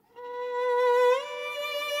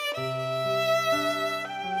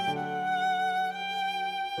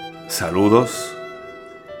Saludos,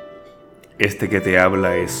 este que te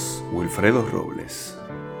habla es Wilfredo Robles.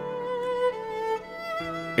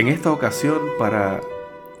 En esta ocasión para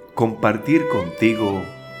compartir contigo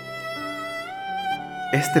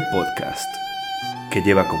este podcast que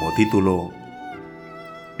lleva como título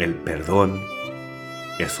El perdón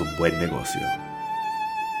es un buen negocio.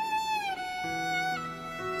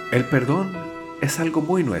 El perdón es algo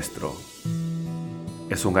muy nuestro.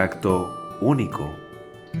 Es un acto único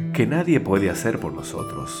que nadie puede hacer por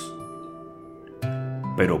nosotros,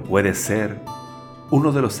 pero puede ser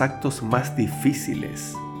uno de los actos más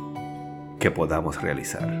difíciles que podamos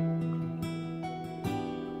realizar.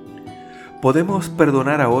 Podemos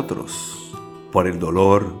perdonar a otros por el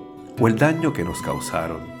dolor o el daño que nos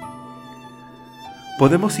causaron.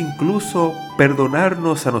 Podemos incluso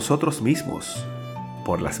perdonarnos a nosotros mismos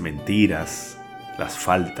por las mentiras, las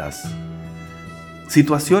faltas,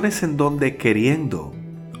 situaciones en donde queriendo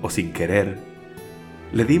o sin querer,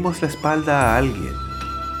 le dimos la espalda a alguien.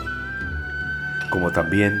 Como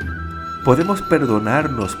también podemos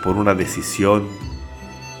perdonarnos por una decisión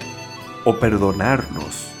o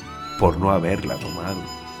perdonarnos por no haberla tomado.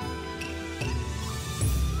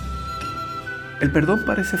 El perdón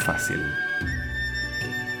parece fácil,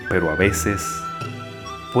 pero a veces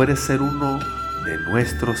puede ser uno de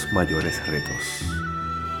nuestros mayores retos.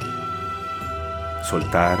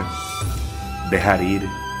 Soltar, dejar ir,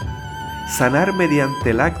 sanar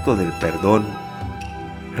mediante el acto del perdón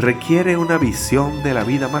requiere una visión de la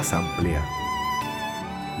vida más amplia,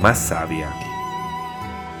 más sabia,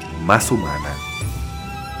 más humana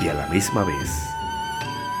y a la misma vez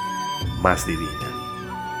más divina.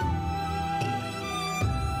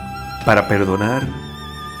 Para perdonar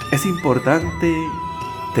es importante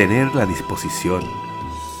tener la disposición,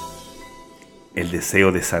 el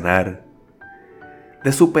deseo de sanar,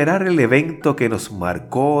 de superar el evento que nos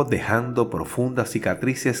marcó dejando profundas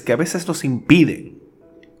cicatrices que a veces nos impiden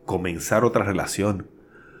comenzar otra relación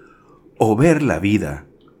o ver la vida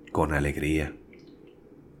con alegría.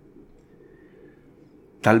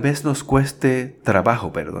 Tal vez nos cueste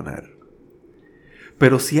trabajo perdonar,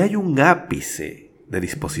 pero si hay un ápice de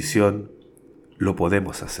disposición, lo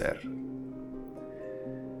podemos hacer.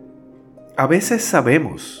 A veces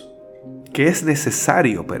sabemos que es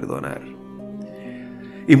necesario perdonar,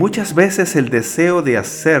 y muchas veces el deseo de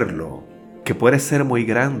hacerlo, que puede ser muy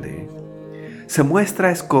grande, se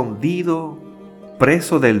muestra escondido,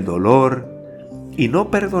 preso del dolor, y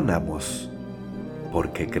no perdonamos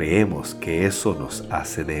porque creemos que eso nos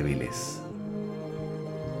hace débiles.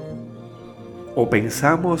 O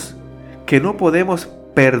pensamos que no podemos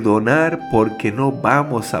perdonar porque no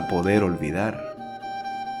vamos a poder olvidar.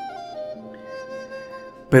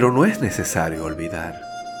 Pero no es necesario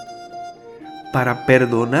olvidar. Para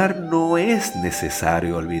perdonar no es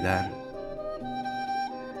necesario olvidar.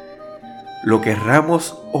 Lo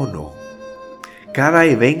querramos o no, cada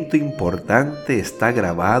evento importante está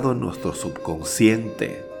grabado en nuestro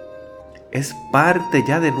subconsciente. Es parte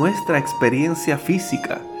ya de nuestra experiencia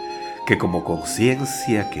física que como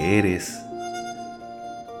conciencia que eres,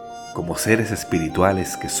 como seres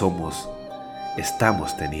espirituales que somos,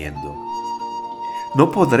 estamos teniendo.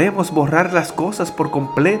 No podremos borrar las cosas por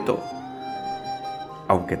completo,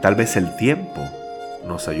 aunque tal vez el tiempo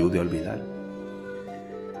nos ayude a olvidar.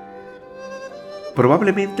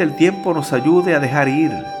 Probablemente el tiempo nos ayude a dejar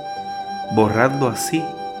ir, borrando así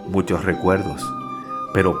muchos recuerdos,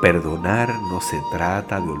 pero perdonar no se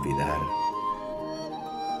trata de olvidar.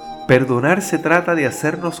 Perdonar se trata de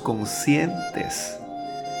hacernos conscientes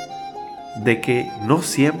de que no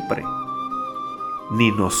siempre,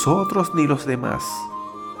 ni nosotros ni los demás,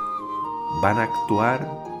 van a actuar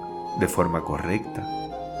de forma correcta.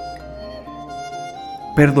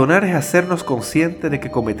 Perdonar es hacernos conscientes de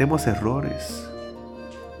que cometemos errores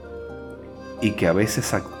y que a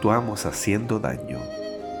veces actuamos haciendo daño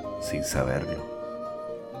sin saberlo.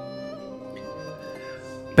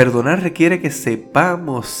 Perdonar requiere que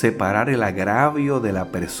sepamos separar el agravio de la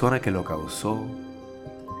persona que lo causó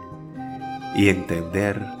y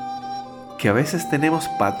entender que a veces tenemos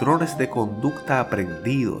patrones de conducta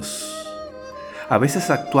aprendidos. A veces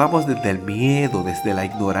actuamos desde el miedo, desde la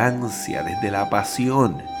ignorancia, desde la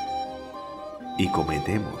pasión y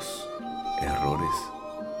cometemos errores.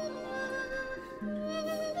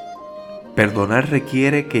 Perdonar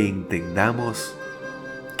requiere que entendamos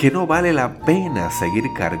que no vale la pena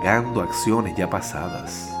seguir cargando acciones ya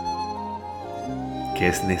pasadas, que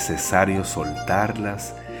es necesario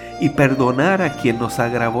soltarlas y perdonar a quien nos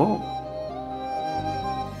agravó.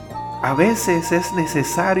 A veces es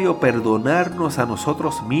necesario perdonarnos a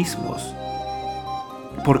nosotros mismos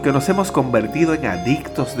porque nos hemos convertido en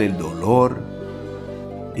adictos del dolor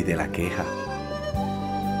y de la queja.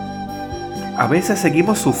 A veces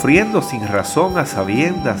seguimos sufriendo sin razón a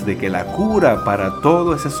sabiendas de que la cura para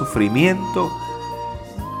todo ese sufrimiento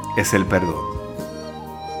es el perdón.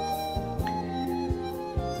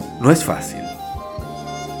 No es fácil.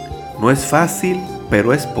 No es fácil,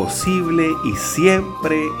 pero es posible y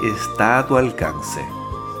siempre está a tu alcance.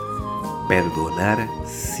 Perdonar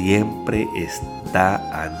siempre está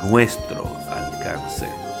a nuestro alcance.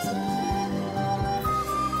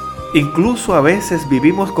 Incluso a veces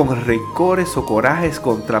vivimos con rencores o corajes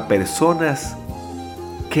contra personas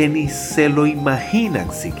que ni se lo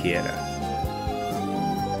imaginan siquiera.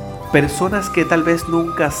 Personas que tal vez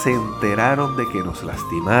nunca se enteraron de que nos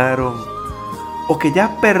lastimaron o que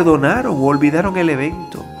ya perdonaron o olvidaron el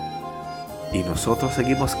evento. Y nosotros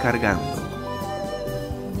seguimos cargando,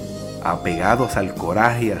 apegados al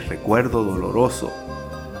coraje y al recuerdo doloroso,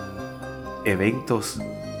 eventos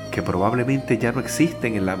que probablemente ya no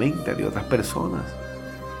existen en la mente de otras personas.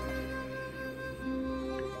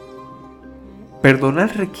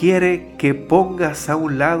 Perdonar requiere que pongas a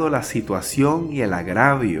un lado la situación y el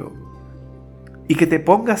agravio y que te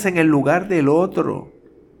pongas en el lugar del otro.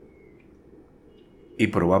 Y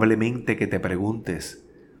probablemente que te preguntes,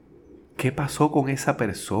 ¿qué pasó con esa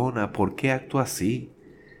persona? ¿Por qué actúa así?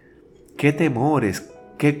 ¿Qué temores,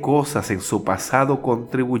 qué cosas en su pasado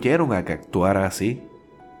contribuyeron a que actuara así?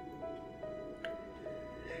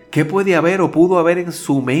 ¿Qué puede haber o pudo haber en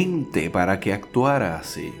su mente para que actuara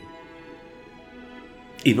así?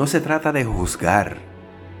 Y no se trata de juzgar,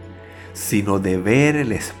 sino de ver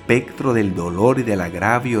el espectro del dolor y del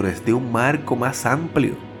agravio desde un marco más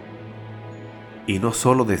amplio, y no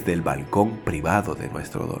solo desde el balcón privado de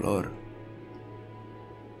nuestro dolor.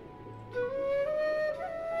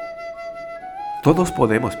 Todos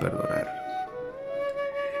podemos perdonar.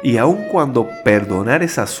 Y aun cuando perdonar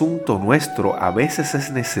es asunto nuestro, a veces es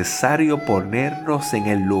necesario ponernos en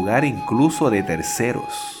el lugar incluso de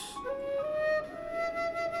terceros.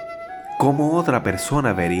 ¿Cómo otra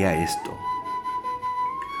persona vería esto?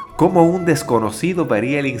 ¿Cómo un desconocido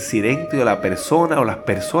vería el incidente o la persona o las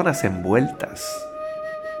personas envueltas?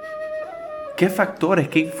 ¿Qué factores,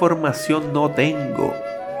 qué información no tengo?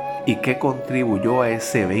 ¿Y qué contribuyó a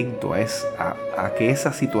ese evento, a que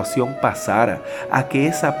esa situación pasara, a que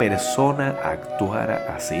esa persona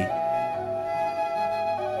actuara así?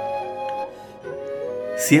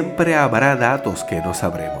 Siempre habrá datos que no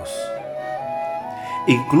sabremos.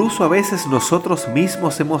 Incluso a veces nosotros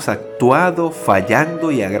mismos hemos actuado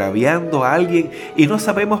fallando y agraviando a alguien y no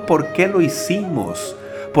sabemos por qué lo hicimos,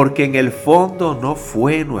 porque en el fondo no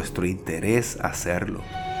fue nuestro interés hacerlo.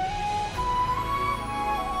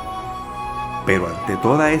 Pero ante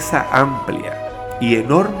toda esa amplia y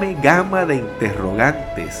enorme gama de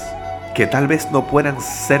interrogantes que tal vez no puedan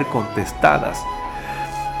ser contestadas,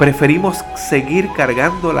 preferimos seguir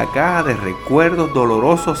cargando la caja de recuerdos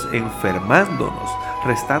dolorosos, enfermándonos,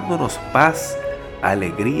 restándonos paz,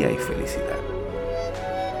 alegría y felicidad.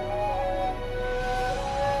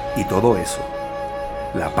 Y todo eso,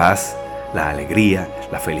 la paz, la alegría,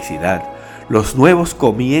 la felicidad, los nuevos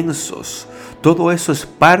comienzos, todo eso es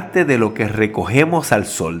parte de lo que recogemos al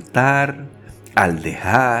soltar, al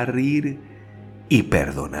dejar ir y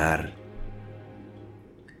perdonar.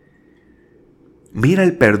 Mira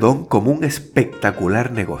el perdón como un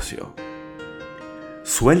espectacular negocio.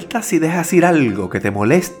 Sueltas y dejas ir algo que te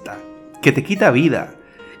molesta, que te quita vida,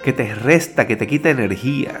 que te resta, que te quita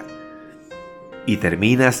energía. Y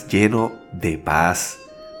terminas lleno de paz,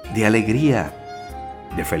 de alegría,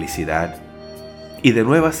 de felicidad y de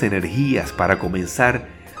nuevas energías para comenzar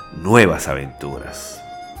nuevas aventuras.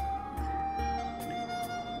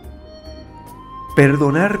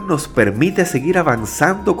 Perdonar nos permite seguir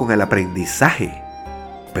avanzando con el aprendizaje,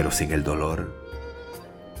 pero sin el dolor.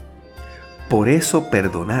 Por eso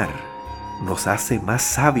perdonar nos hace más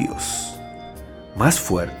sabios, más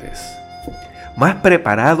fuertes, más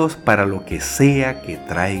preparados para lo que sea que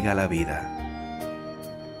traiga la vida.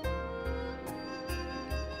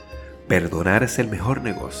 Perdonar es el mejor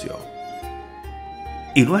negocio.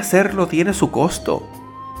 Y no hacerlo tiene su costo.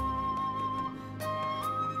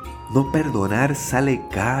 No perdonar sale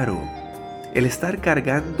caro. El estar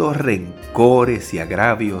cargando rencores y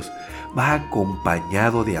agravios va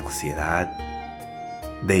acompañado de ansiedad,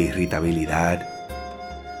 de irritabilidad,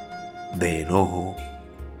 de enojo,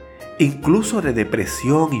 incluso de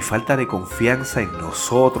depresión y falta de confianza en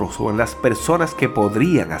nosotros o en las personas que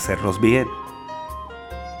podrían hacernos bien.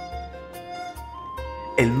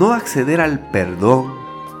 El no acceder al perdón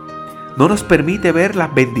no nos permite ver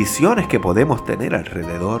las bendiciones que podemos tener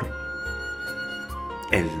alrededor.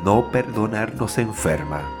 El no perdonar nos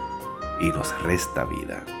enferma y nos resta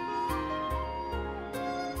vida.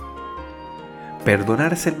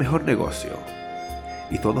 Perdonar es el mejor negocio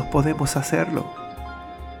y todos podemos hacerlo.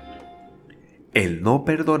 El no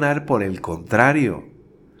perdonar, por el contrario,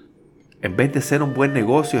 en vez de ser un buen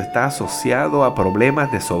negocio, está asociado a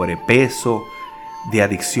problemas de sobrepeso, de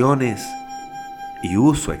adicciones y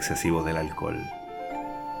uso excesivo del alcohol.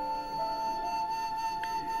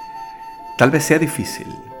 Tal vez sea difícil,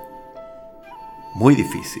 muy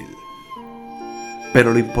difícil,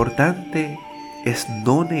 pero lo importante es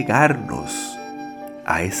no negarnos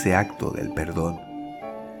a ese acto del perdón,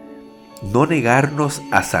 no negarnos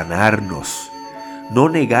a sanarnos, no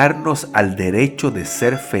negarnos al derecho de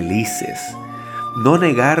ser felices, no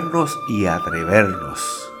negarnos y atrevernos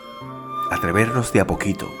de a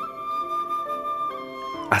poquito,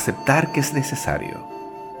 aceptar que es necesario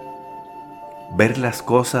ver las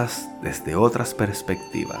cosas desde otras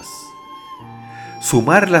perspectivas,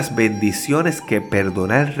 sumar las bendiciones que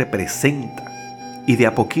perdonar representa y de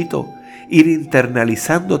a poquito ir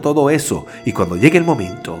internalizando todo eso, y cuando llegue el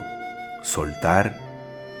momento, soltar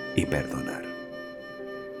y perdonar.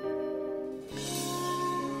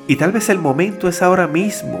 Y tal vez el momento es ahora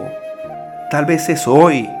mismo, tal vez es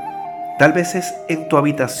hoy, tal vez es en tu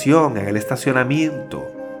habitación, en el estacionamiento,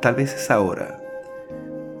 tal vez es ahora.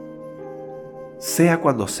 Sea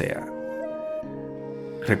cuando sea.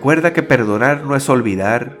 Recuerda que perdonar no es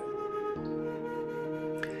olvidar,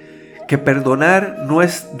 que perdonar no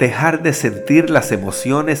es dejar de sentir las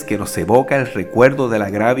emociones que nos evoca el recuerdo del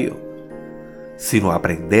agravio, sino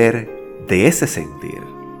aprender de ese sentir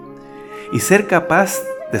y ser capaz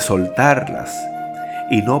de soltarlas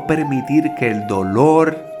y no permitir que el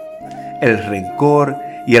dolor, el rencor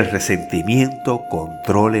y el resentimiento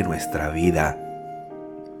controle nuestra vida.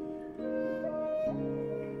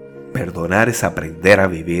 Perdonar es aprender a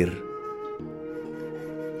vivir.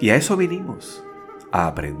 Y a eso vinimos, a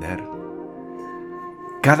aprender.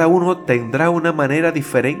 Cada uno tendrá una manera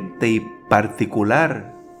diferente y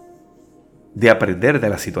particular de aprender de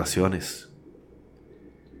las situaciones.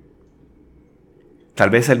 Tal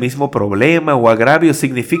vez el mismo problema o agravio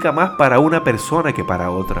significa más para una persona que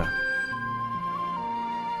para otra.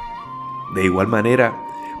 De igual manera,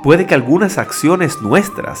 puede que algunas acciones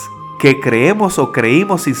nuestras que creemos o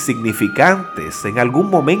creímos insignificantes en algún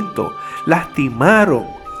momento lastimaron,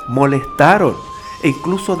 molestaron e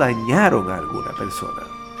incluso dañaron a alguna persona.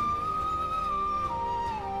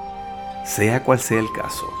 Sea cual sea el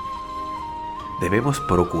caso, debemos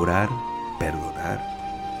procurar perdonar.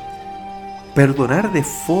 Perdonar de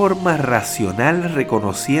forma racional,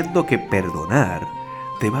 reconociendo que perdonar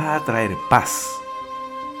te va a traer paz.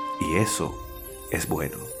 Y eso es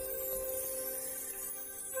bueno.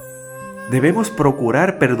 Debemos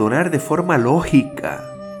procurar perdonar de forma lógica,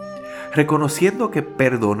 reconociendo que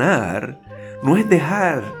perdonar no es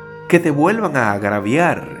dejar que te vuelvan a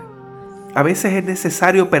agraviar. A veces es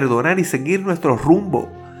necesario perdonar y seguir nuestro rumbo,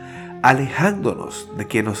 alejándonos de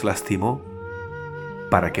quien nos lastimó,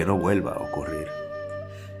 para que no vuelva a ocurrir.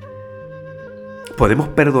 Podemos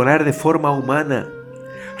perdonar de forma humana,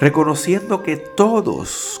 reconociendo que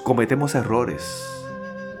todos cometemos errores.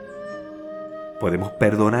 Podemos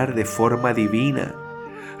perdonar de forma divina,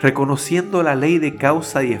 reconociendo la ley de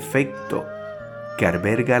causa y efecto que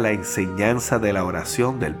alberga la enseñanza de la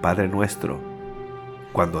oración del Padre Nuestro,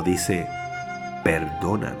 cuando dice: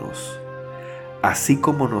 perdónanos, así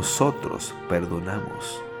como nosotros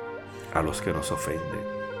perdonamos a los que nos ofenden.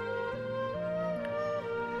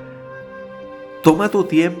 Toma tu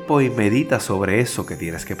tiempo y medita sobre eso que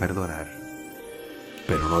tienes que perdonar,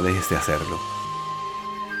 pero no dejes de hacerlo.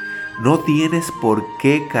 No tienes por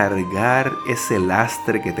qué cargar ese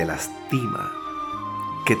lastre que te lastima,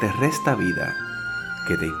 que te resta vida,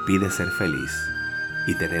 que te impide ser feliz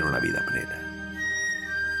y tener una vida plena.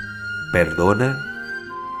 Perdona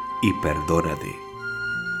y perdónate.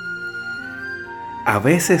 A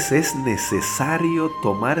veces es necesario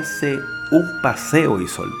tomarse un paseo y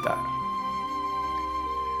soltar.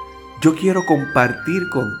 Yo quiero compartir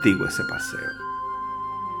contigo ese paseo.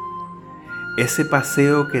 Ese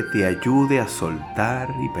paseo que te ayude a soltar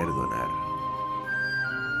y perdonar.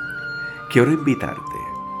 Quiero invitarte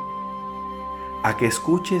a que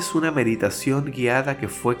escuches una meditación guiada que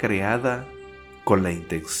fue creada con la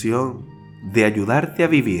intención de ayudarte a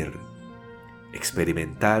vivir,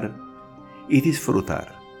 experimentar y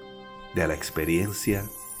disfrutar de la experiencia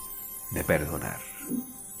de perdonar.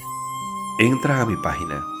 Entra a mi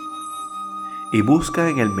página y busca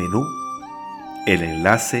en el menú el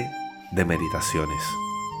enlace de meditaciones.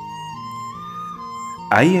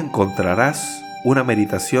 Ahí encontrarás una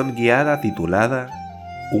meditación guiada titulada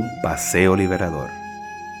un paseo liberador.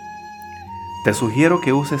 Te sugiero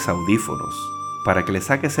que uses audífonos para que le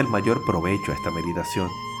saques el mayor provecho a esta meditación,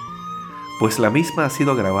 pues la misma ha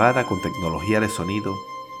sido grabada con tecnología de sonido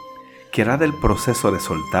que hará del proceso de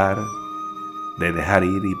soltar, de dejar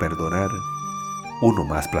ir y perdonar uno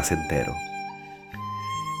más placentero.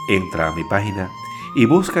 Entra a mi página y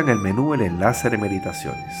busca en el menú el enlace de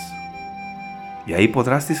meditaciones. Y ahí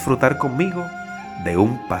podrás disfrutar conmigo de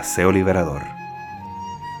un paseo liberador.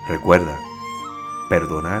 Recuerda,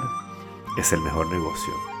 perdonar es el mejor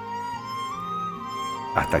negocio.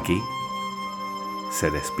 Hasta aquí se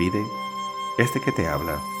despide este que te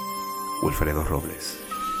habla, Wilfredo Robles.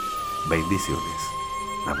 Bendiciones.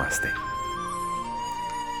 Namaste.